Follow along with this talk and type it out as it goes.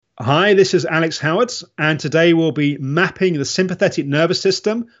Hi, this is Alex Howard, and today we'll be mapping the sympathetic nervous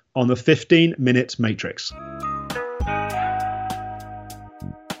system on the 15-minute matrix.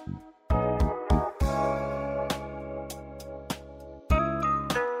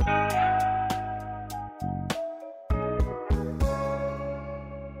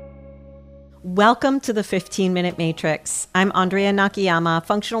 Welcome to the 15-Minute Matrix. I'm Andrea Nakayama,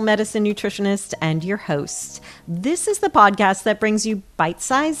 functional medicine nutritionist and your host. This is the podcast that brings you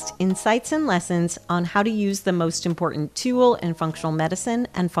bite-sized insights and lessons on how to use the most important tool in functional medicine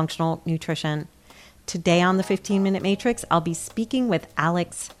and functional nutrition. Today on the 15-Minute Matrix, I'll be speaking with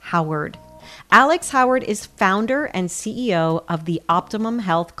Alex Howard. Alex Howard is founder and CEO of the Optimum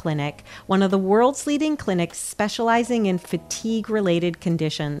Health Clinic, one of the world's leading clinics specializing in fatigue-related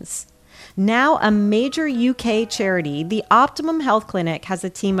conditions. Now a major UK charity, the Optimum Health Clinic has a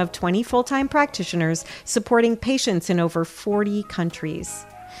team of 20 full-time practitioners supporting patients in over 40 countries.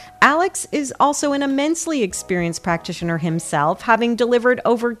 Alex is also an immensely experienced practitioner himself, having delivered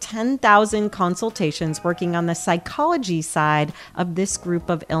over 10,000 consultations working on the psychology side of this group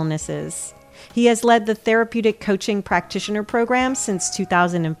of illnesses. He has led the Therapeutic Coaching Practitioner Program since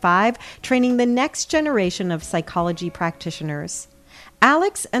 2005, training the next generation of psychology practitioners.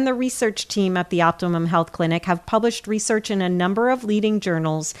 Alex and the research team at the Optimum Health Clinic have published research in a number of leading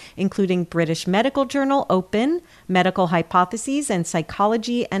journals, including British Medical Journal Open, Medical Hypotheses, and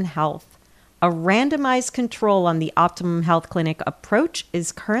Psychology and Health. A randomized control on the Optimum Health Clinic approach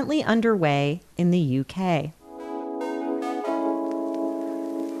is currently underway in the UK.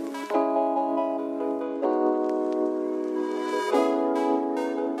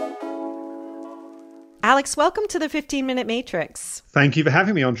 Alex, welcome to the 15-Minute Matrix. Thank you for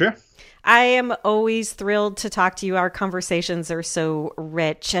having me, Andrea. I am always thrilled to talk to you. Our conversations are so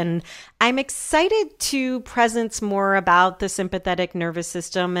rich, and I'm excited to present more about the sympathetic nervous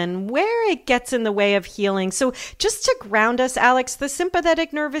system and where it gets in the way of healing. So just to ground us, Alex, the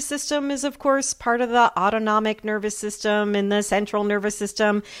sympathetic nervous system is, of course, part of the autonomic nervous system and the central nervous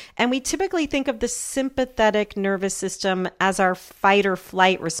system. And we typically think of the sympathetic nervous system as our fight or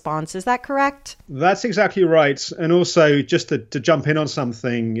flight response. Is that correct? That's exactly right. And also, just to jump in on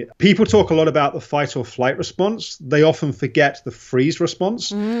something, people talk a lot about the fight or flight response. They often forget the freeze response.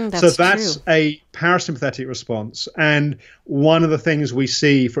 That's a parasympathetic response. And one of the things we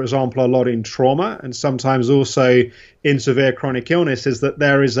see, for example, a lot in trauma and sometimes also in severe chronic illness is that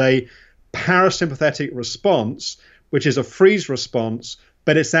there is a parasympathetic response, which is a freeze response,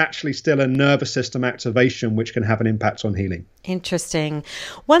 but it's actually still a nervous system activation, which can have an impact on healing. Interesting.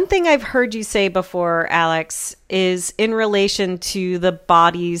 One thing I've heard you say before, Alex, is in relation to the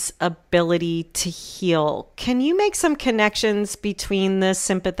body's ability to heal. Can you make some connections between the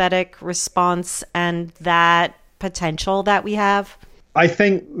sympathetic response and that potential that we have? I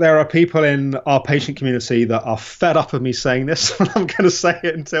think there are people in our patient community that are fed up of me saying this, and I'm going to say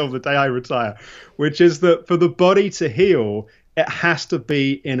it until the day I retire, which is that for the body to heal, it has to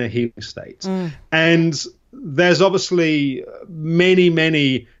be in a healing state. And there's obviously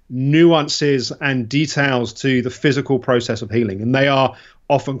many nuances and details to the physical process of healing, and they are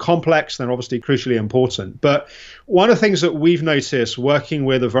often complex. They're obviously crucially important. But one of the things that we've noticed working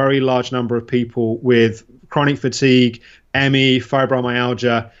with a very large number of people with chronic fatigue, ME,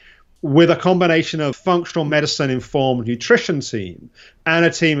 fibromyalgia, with a combination of functional medicine informed nutrition team and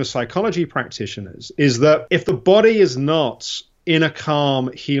a team of psychology practitioners, is that if the body is not in a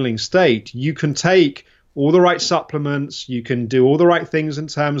calm healing state, you can take all the right supplements, you can do all the right things in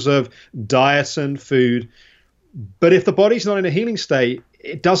terms of diet and food, but if the body's not in a healing state,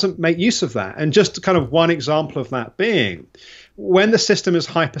 it doesn't make use of that. And just kind of one example of that being when the system is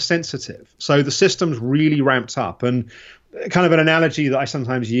hypersensitive, so the system's really ramped up. And kind of an analogy that I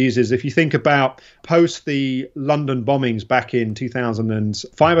sometimes use is if you think about post the London bombings back in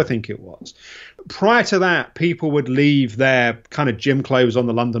 2005, I think it was. Prior to that, people would leave their kind of gym clothes on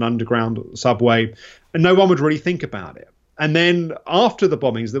the London Underground or the subway, and no one would really think about it. And then after the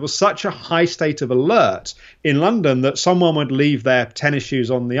bombings, there was such a high state of alert in London that someone would leave their tennis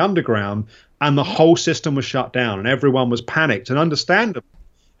shoes on the Underground and the whole system was shut down and everyone was panicked, and understandably,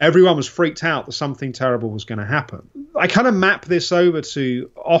 everyone was freaked out that something terrible was going to happen. I kind of map this over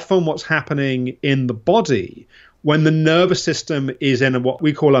to often what's happening in the body when the nervous system is in what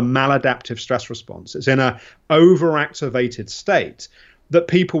we call a maladaptive stress response. It's in an overactivated state that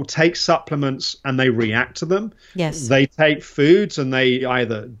people take supplements and they react to them. Yes. They take foods and they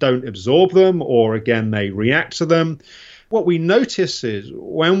either don't absorb them or, again, they react to them. What we notice is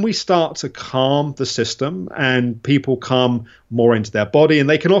when we start to calm the system and people come more into their body, and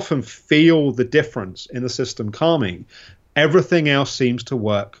they can often feel the difference in the system calming, everything else seems to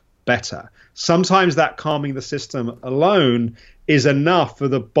work better. Sometimes that calming the system alone is enough for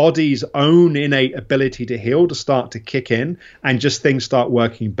the body's own innate ability to heal to start to kick in and just things start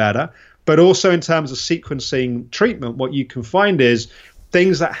working better. But also in terms of sequencing treatment, what you can find is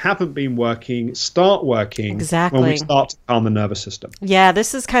things that haven't been working start working when we start to calm the nervous system. Yeah,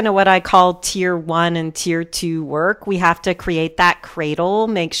 this is kind of what I call tier 1 and tier 2 work. We have to create that cradle,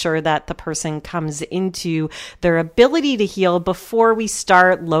 make sure that the person comes into their ability to heal before we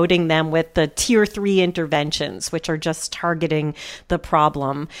start loading them with the tier 3 interventions, which are just targeting the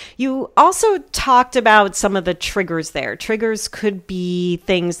problem. You also talked about some of the triggers there. Triggers could be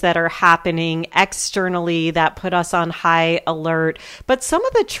things that are happening externally that put us on high alert, but some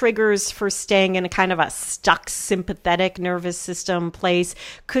of the triggers for staying in a kind of a stuck sympathetic nervous system place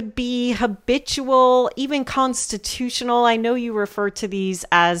could be habitual, even constitutional. I know you refer to these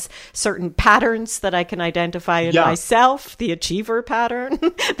as certain patterns that I can identify in myself, the achiever pattern,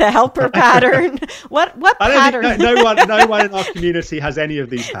 the helper pattern. What pattern? No one in our community has any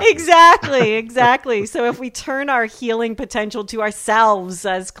of these patterns. Exactly. So if we turn our healing potential to ourselves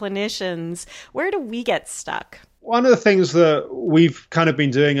as clinicians, where do we get stuck? One of the things that we've kind of been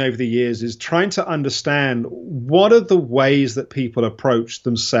doing over the years is trying to understand what are the ways that people approach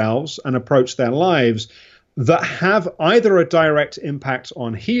themselves and approach their lives that have either a direct impact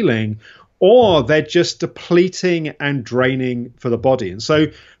on healing or they're just depleting and draining for the body. And so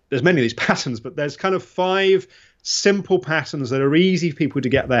there's many of these patterns, but there's kind of 5 simple patterns that are easy for people to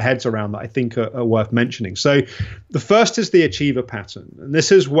get their heads around that I think are worth mentioning. So the first is the achiever pattern. And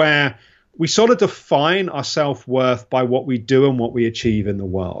this is where we sort of define our self-worth by what we do and what we achieve in the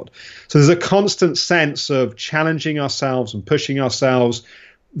world. So there's a constant sense of challenging ourselves and pushing ourselves.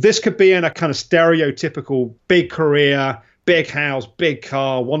 This could be in a kind of stereotypical big career, big house, big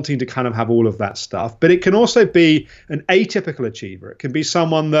car, wanting to kind of have all of that stuff. But it can also be an atypical achiever. It can be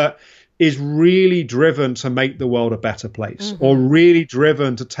someone that is really driven to make the world a better place, or really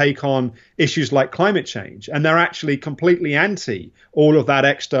driven to take on issues like climate change. And they're actually completely anti all of that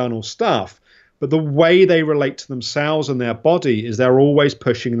external stuff. But the way they relate to themselves and their body is they're always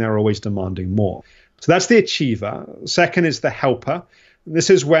pushing, they're always demanding more. So that's the achiever. Second is the helper.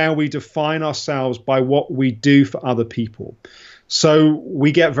 This is where we define ourselves by what we do for other people. So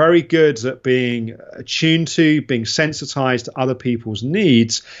we get very good at being attuned to, being sensitized to other people's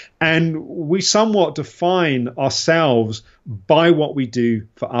needs, and we somewhat define ourselves by what we do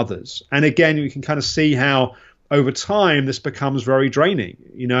for others. And again, we can kind of see how over time this becomes very draining,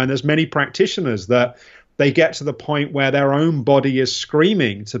 and there's many practitioners that they get to the point where their own body is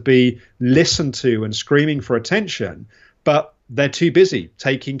screaming to be listened to and screaming for attention, but they're too busy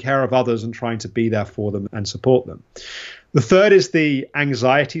taking care of others and trying to be there for them and support them. The third is the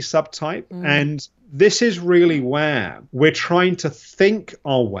anxiety subtype. And this is really where we're trying to think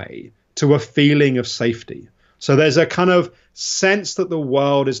our way to a feeling of safety. So there's a kind of sense that the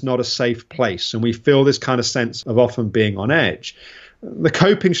world is not a safe place. And we feel this kind of sense of often being on edge. The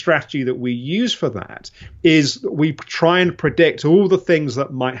coping strategy that we use for that is we try and predict all the things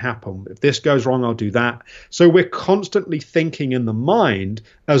that might happen. If this goes wrong, I'll do that. So we're constantly thinking in the mind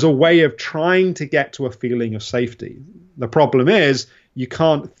as a way of trying to get to a feeling of safety. The problem is you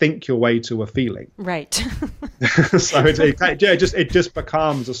can't think your way to a feeling. Right. So it just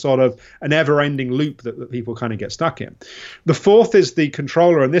becomes a sort of an ever-ending loop that people kind of get stuck in. The fourth is the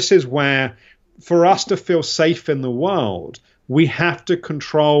controller. And this is where for us to feel safe in the world, we have to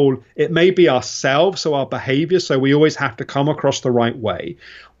control, it may be ourselves, so our behavior, so we always have to come across the right way,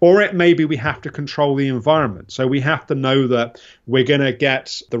 or it may be we have to control the environment. So we have to know that we're going to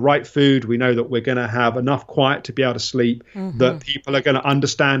get the right food, we know that we're going to have enough quiet to be able to sleep, that people are going to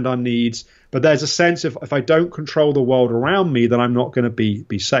understand our needs. But there's a sense of if I don't control the world around me, then I'm not going to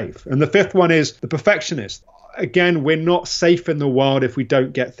be safe. And the fifth one is the perfectionist. Again, we're not safe in the world if we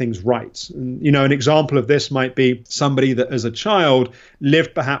don't get things right. And, an example of this might be somebody that as a child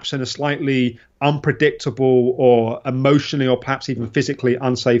lived perhaps in a slightly unpredictable or emotionally or perhaps even physically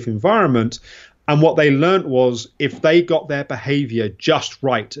unsafe environment. And what they learned was if they got their behavior just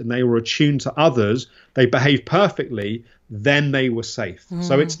right and they were attuned to others, they behaved perfectly, then they were safe.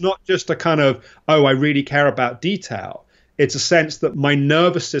 So it's not just a kind of, I really care about detail. It's a sense that my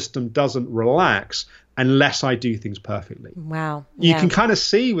nervous system doesn't relax unless I do things perfectly. Wow. You can kind of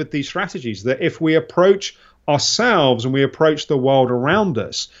see with these strategies that if we approach ourselves and we approach the world around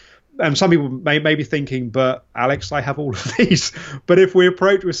us, and some people may be thinking, but Alex, I have all of these. But if we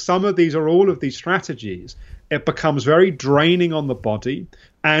approach with some of these or all of these strategies, it becomes very draining on the body.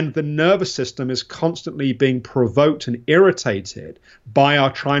 And the nervous system is constantly being provoked and irritated by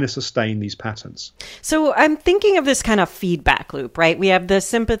our trying to sustain these patterns. So I'm thinking of this kind of feedback loop, right? We have the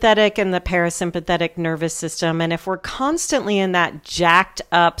sympathetic and the parasympathetic nervous system. And if we're constantly in that jacked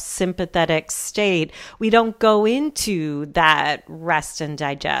up sympathetic state, we don't go into that rest and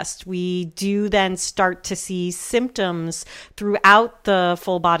digest. We do then start to see symptoms throughout the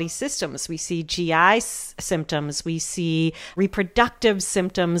full body systems. We see GI symptoms, we see reproductive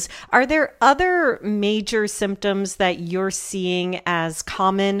symptoms. Are there other major symptoms that you're seeing as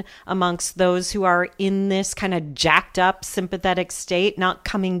common amongst those who are in this kind of jacked up sympathetic state, not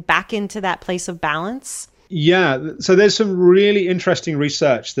coming back into that place of balance? Yeah, so there's some really interesting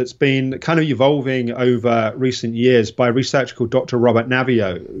research that's been kind of evolving over recent years by a researcher called Dr. Robert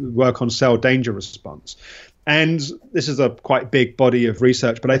Naviaux, work on cell danger response. And this is a quite big body of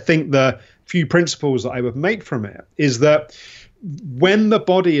research, but I think the few principles that I would make from it is that when the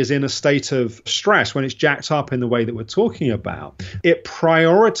body is in a state of stress, when it's jacked up in the way that we're talking about, it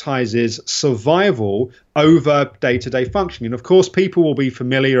prioritizes survival over day-to-day functioning. And of course, people will be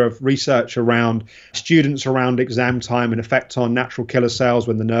familiar of research around students around exam time and effect on natural killer cells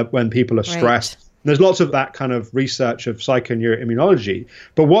when people are stressed. Right. There's lots of that kind of research of psychoneuroimmunology.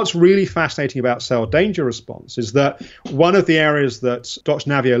 But what's really fascinating about cell danger response is that one of the areas that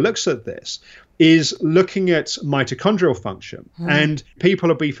Dr. Naviaux looks at this is looking at mitochondrial function. And people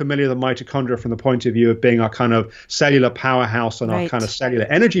will be familiar with the mitochondria from the point of view of being our kind of cellular powerhouse and our kind of cellular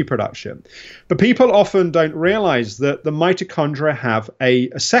energy production. But people often don't realize that the mitochondria have a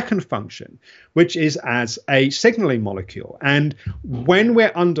second function, which is as a signaling molecule. And when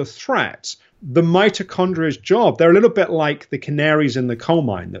we're under threat, the mitochondria's job, they're a little bit like the canaries in the coal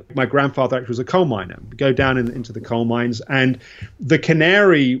mine. My grandfather actually was a coal miner. We go down into the coal mines, and the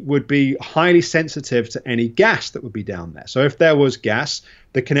canary would be highly sensitive to any gas that would be down there. So if there was gas,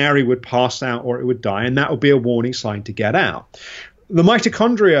 the canary would pass out or it would die, and that would be a warning sign to get out. The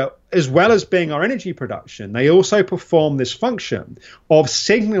mitochondria, as well as being our energy production, they also perform this function of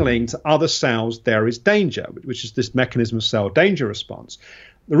signaling to other cells there is danger, which is this mechanism of cell danger response.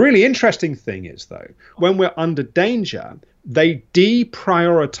 The really interesting thing is, though, when we're under danger, they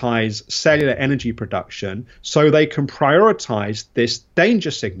deprioritize cellular energy production so they can prioritize this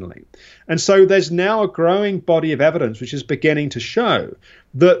danger signaling. And so there's now a growing body of evidence which is beginning to show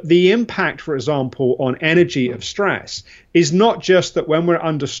that the impact, for example, on energy of stress is not just that when we're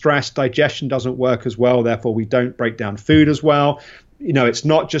under stress, digestion doesn't work as well, therefore we don't break down food as well. You know, it's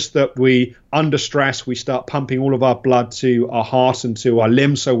not just that we, under stress, we start pumping all of our blood to our heart and to our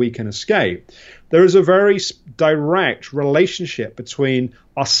limbs so we can escape. There is a very direct relationship between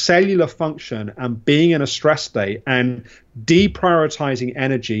our cellular function and being in a stress state and deprioritizing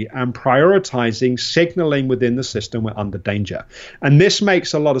energy and prioritizing signaling within the system we're under danger. And this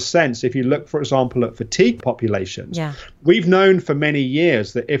makes a lot of sense if you look, for example, at fatigue populations. Yeah. We've known for many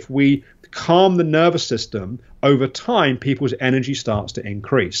years that if we calm the nervous system, over time, people's energy starts to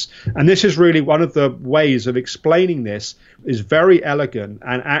increase. And this is really one of the ways of explaining this is very elegant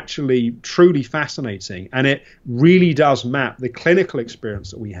and actually truly fascinating. And it really does map the clinical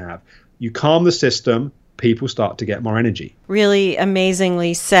experience that we have. You calm the system, people start to get more energy. Really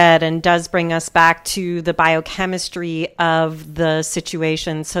amazingly said, and does bring us back to the biochemistry of the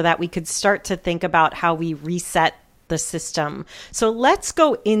situation so that we could start to think about how we reset the system. So let's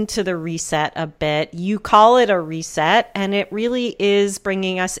go into the reset a bit. You call it a reset, and it really is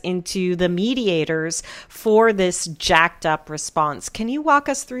bringing us into the mediators for this jacked up response. Can you walk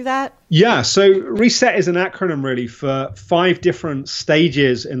us through that? Yeah, so reset is an acronym really for 5 different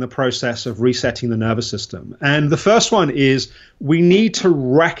stages in the process of resetting the nervous system. And the first one is we need to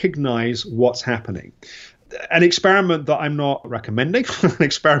recognize what's happening. An experiment that I'm not recommending, an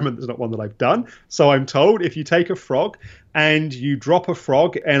experiment that's not one that I've done. So I'm told if you take a frog and you drop a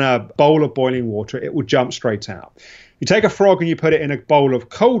frog in a bowl of boiling water, it will jump straight out. You take a frog and you put it in a bowl of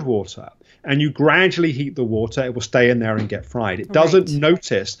cold water and you gradually heat the water, it will stay in there and get fried. It doesn't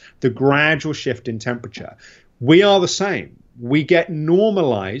notice the gradual shift in temperature. We are the same. We get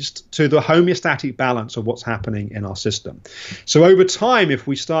normalized to the homeostatic balance of what's happening in our system. So over time, if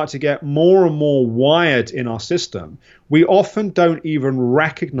we start to get more and more wired in our system, we often don't even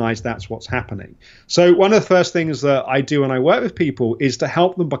recognize that's what's happening. So one of the first things that I do when I work with people is to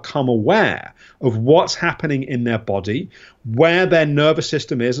help them become aware of what's happening in their body, where their nervous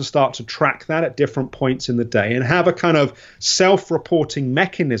system is, and start to track that at different points in the day and have a kind of self-reporting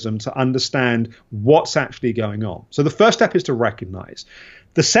mechanism to understand what's actually going on. So the first step is to recognize.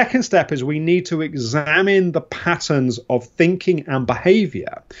 The second step is we need to examine the patterns of thinking and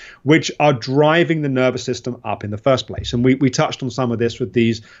behavior which are driving the nervous system up in the first place. And we touched on some of this with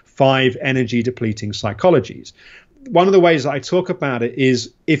these 5 energy depleting psychologies. One of the ways that I talk about it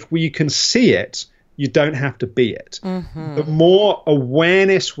is if we can see it, you don't have to be it. Mm-hmm. The more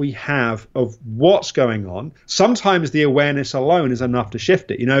awareness we have of what's going on, sometimes the awareness alone is enough to shift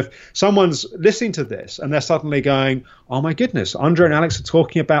it. You know, if someone's listening to this and they're suddenly going, oh my goodness, Andre and Alex are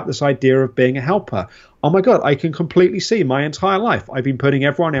talking about this idea of being a helper. Oh my God, I can completely see my entire life I've been putting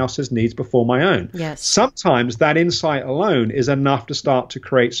everyone else's needs before my own. Yes. Sometimes that insight alone is enough to start to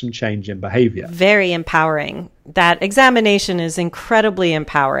create some change in behavior. Very empowering. That examination is incredibly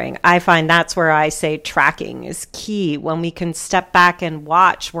empowering. I find that's where I say tracking is key. When we can step back and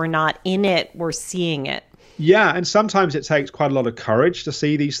watch, we're not in it, we're seeing it. Yeah, and sometimes it takes quite a lot of courage to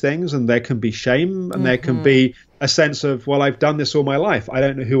see these things, and there can be shame, and there can be a sense of, well, I've done this all my life. I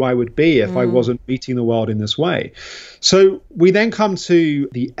don't know who I would be if I wasn't meeting the world in this way. So we then come to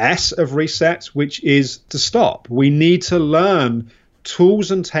the S of reset, which is to stop. We need to learn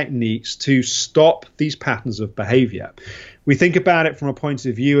tools and techniques to stop these patterns of behavior. We think about it from a point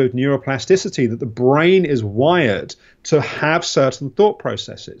of view of neuroplasticity, that the brain is wired to have certain thought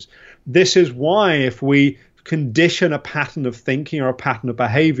processes. This is why if we condition a pattern of thinking or a pattern of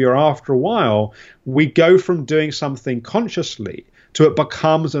behavior, after a while, we go from doing something consciously to it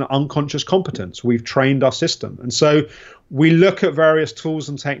becomes an unconscious competence. We've trained our system. And so we look at various tools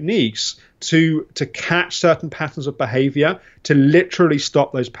and techniques to catch certain patterns of behavior, to literally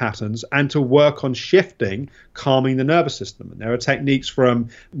stop those patterns, and to work on shifting, calming the nervous system. And there are techniques from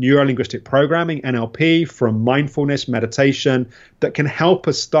neuro-linguistic programming, NLP, from mindfulness, meditation, that can help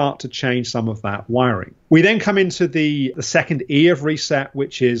us start to change some of that wiring. We then come into the second E of reset,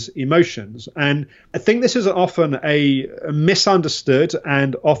 which is emotions. And I think this is often a misunderstood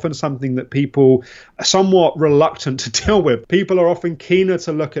and often something that people are somewhat reluctant to deal with. People are often keener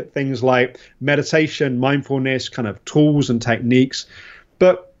to look at things like meditation, mindfulness, kind of tools and techniques.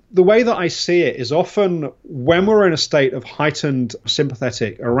 But the way that I see it is often when we're in a state of heightened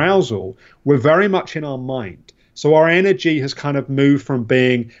sympathetic arousal, we're very much in our mind. So our energy has kind of moved from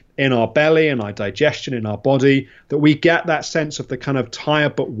being in our belly and our digestion in our body, that we get that sense of the kind of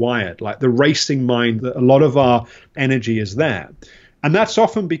tired but wired, like the racing mind, that a lot of our energy is there. And that's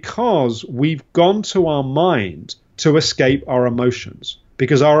often because we've gone to our mind to escape our emotions,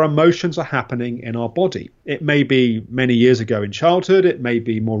 because our emotions are happening in our body. It may be many years ago in childhood, it may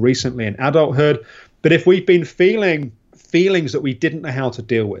be more recently in adulthood, but if we've been feeling feelings that we didn't know how to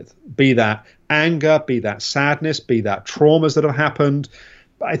deal with, be that anger, be that sadness, be that traumas that have happened.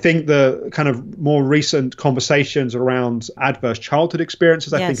 I think the kind of more recent conversations around adverse childhood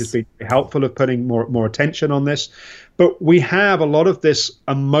experiences, I think has been helpful of putting more attention on this. But we have a lot of this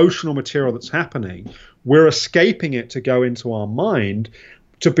emotional material that's happening. We're escaping it to go into our mind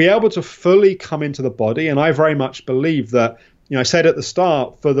to be able to fully come into the body. And I very much believe that, you know, I said at the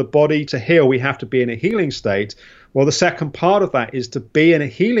start, for the body to heal, we have to be in a healing state. Well, the second part of that is to be in a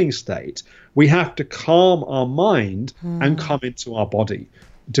healing state, we have to calm our mind and come into our body.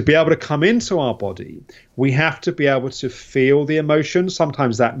 To be able to come into our body, we have to be able to feel the emotions.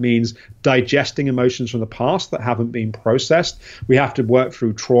 Sometimes that means digesting emotions from the past that haven't been processed. We have to work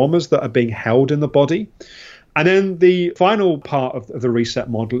through traumas that are being held in the body. And then the final part of the reset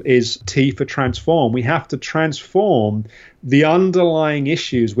model is T for transform. We have to transform the underlying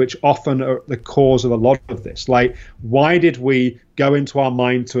issues, which often are the cause of a lot of this. Like, why did we go into our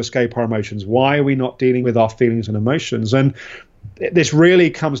mind to escape our emotions? Why are we not dealing with our feelings and emotions? And this really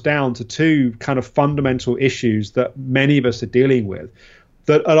comes down to two kind of fundamental issues that many of us are dealing with.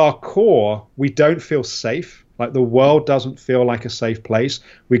 That at our core, we don't feel safe. Like, the world doesn't feel like a safe place.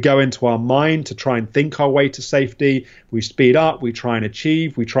 We go into our mind to try and think our way to safety. We speed up, we try and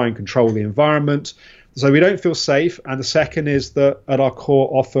achieve, we try and control the environment. So we don't feel safe. And the second is that at our core,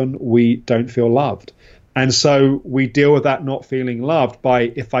 often we don't feel loved. And so we deal with that not feeling loved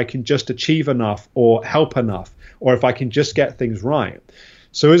by, if I can just achieve enough or help enough, or if I can just get things right.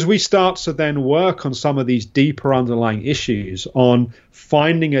 So as we start to then work on some of these deeper underlying issues, on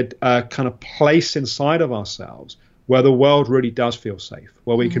finding a kind of place inside of ourselves where the world really does feel safe,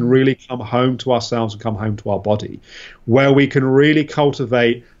 where we can really come home to ourselves and come home to our body, where we can really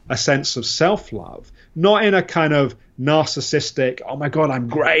cultivate a sense of self-love, not in a kind of narcissistic, oh my God, I'm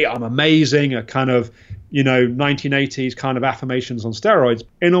great, I'm amazing, a kind of, 1980s kind of affirmations on steroids,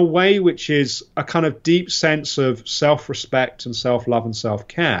 in a way which is a kind of deep sense of self-respect and self-love and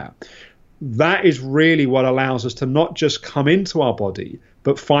self-care. That is really what allows us to not just come into our body,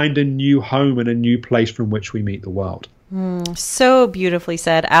 but find a new home and a new place from which we meet the world. So beautifully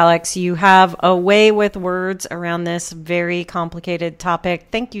said, Alex. You have a way with words around this very complicated topic.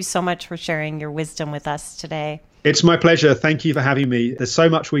 Thank you so much for sharing your wisdom with us today. It's my pleasure. Thank you for having me. There's so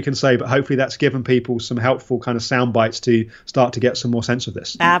much we can say, but hopefully that's given people some helpful kind of sound bites to start to get some more sense of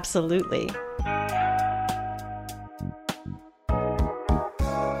this. Absolutely.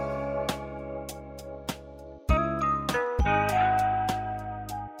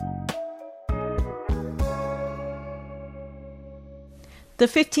 The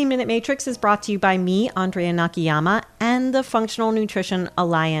 15-Minute Matrix is brought to you by me, Andrea Nakayama, and the Functional Nutrition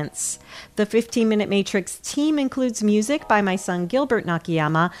Alliance. The 15-Minute Matrix team includes music by my son Gilbert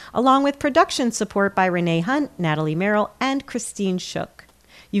Nakayama, along with production support by Renee Hunt, Natalie Merrill, and Christine Shook.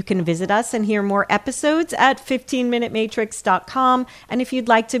 You can visit us and hear more episodes at 15minutematrix.com. And if you'd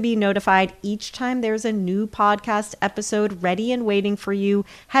like to be notified each time there's a new podcast episode ready and waiting for you,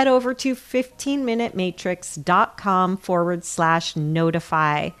 head over to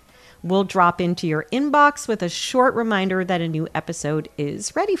 15minutematrix.com/notify. We'll drop into your inbox with a short reminder that a new episode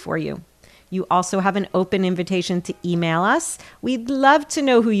is ready for you. You also have an open invitation to email us. We'd love to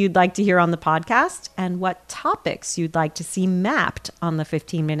know who you'd like to hear on the podcast and what topics you'd like to see mapped on the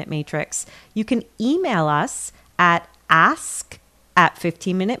 15-Minute Matrix. You can email us at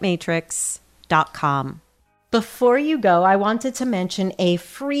ask@15minutematrix.com. Before you go, I wanted to mention a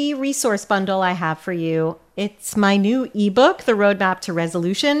free resource bundle I have for you. It's my new ebook, The Roadmap to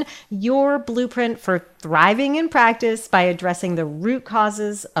Resolution, your blueprint for thriving in practice by addressing the root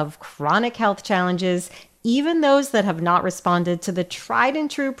causes of chronic health challenges, even those that have not responded to the tried and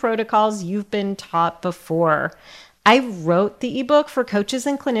true protocols you've been taught before. I wrote the ebook for coaches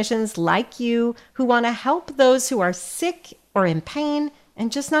and clinicians like you who want to help those who are sick or in pain and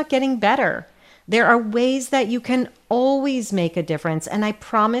just not getting better. There are ways that you can always make a difference, and I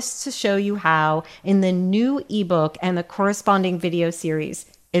promise to show you how in the new ebook and the corresponding video series.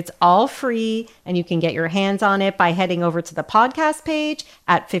 It's all free, and you can get your hands on it by heading over to the podcast page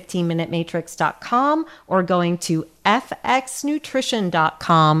at 15minutematrix.com or going to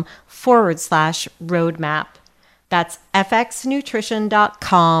fxnutrition.com/roadmap. That's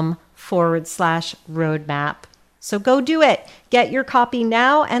fxnutrition.com/roadmap. So go do it. Get your copy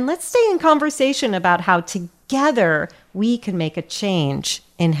now, and let's stay in conversation about how together we can make a change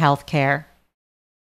in healthcare.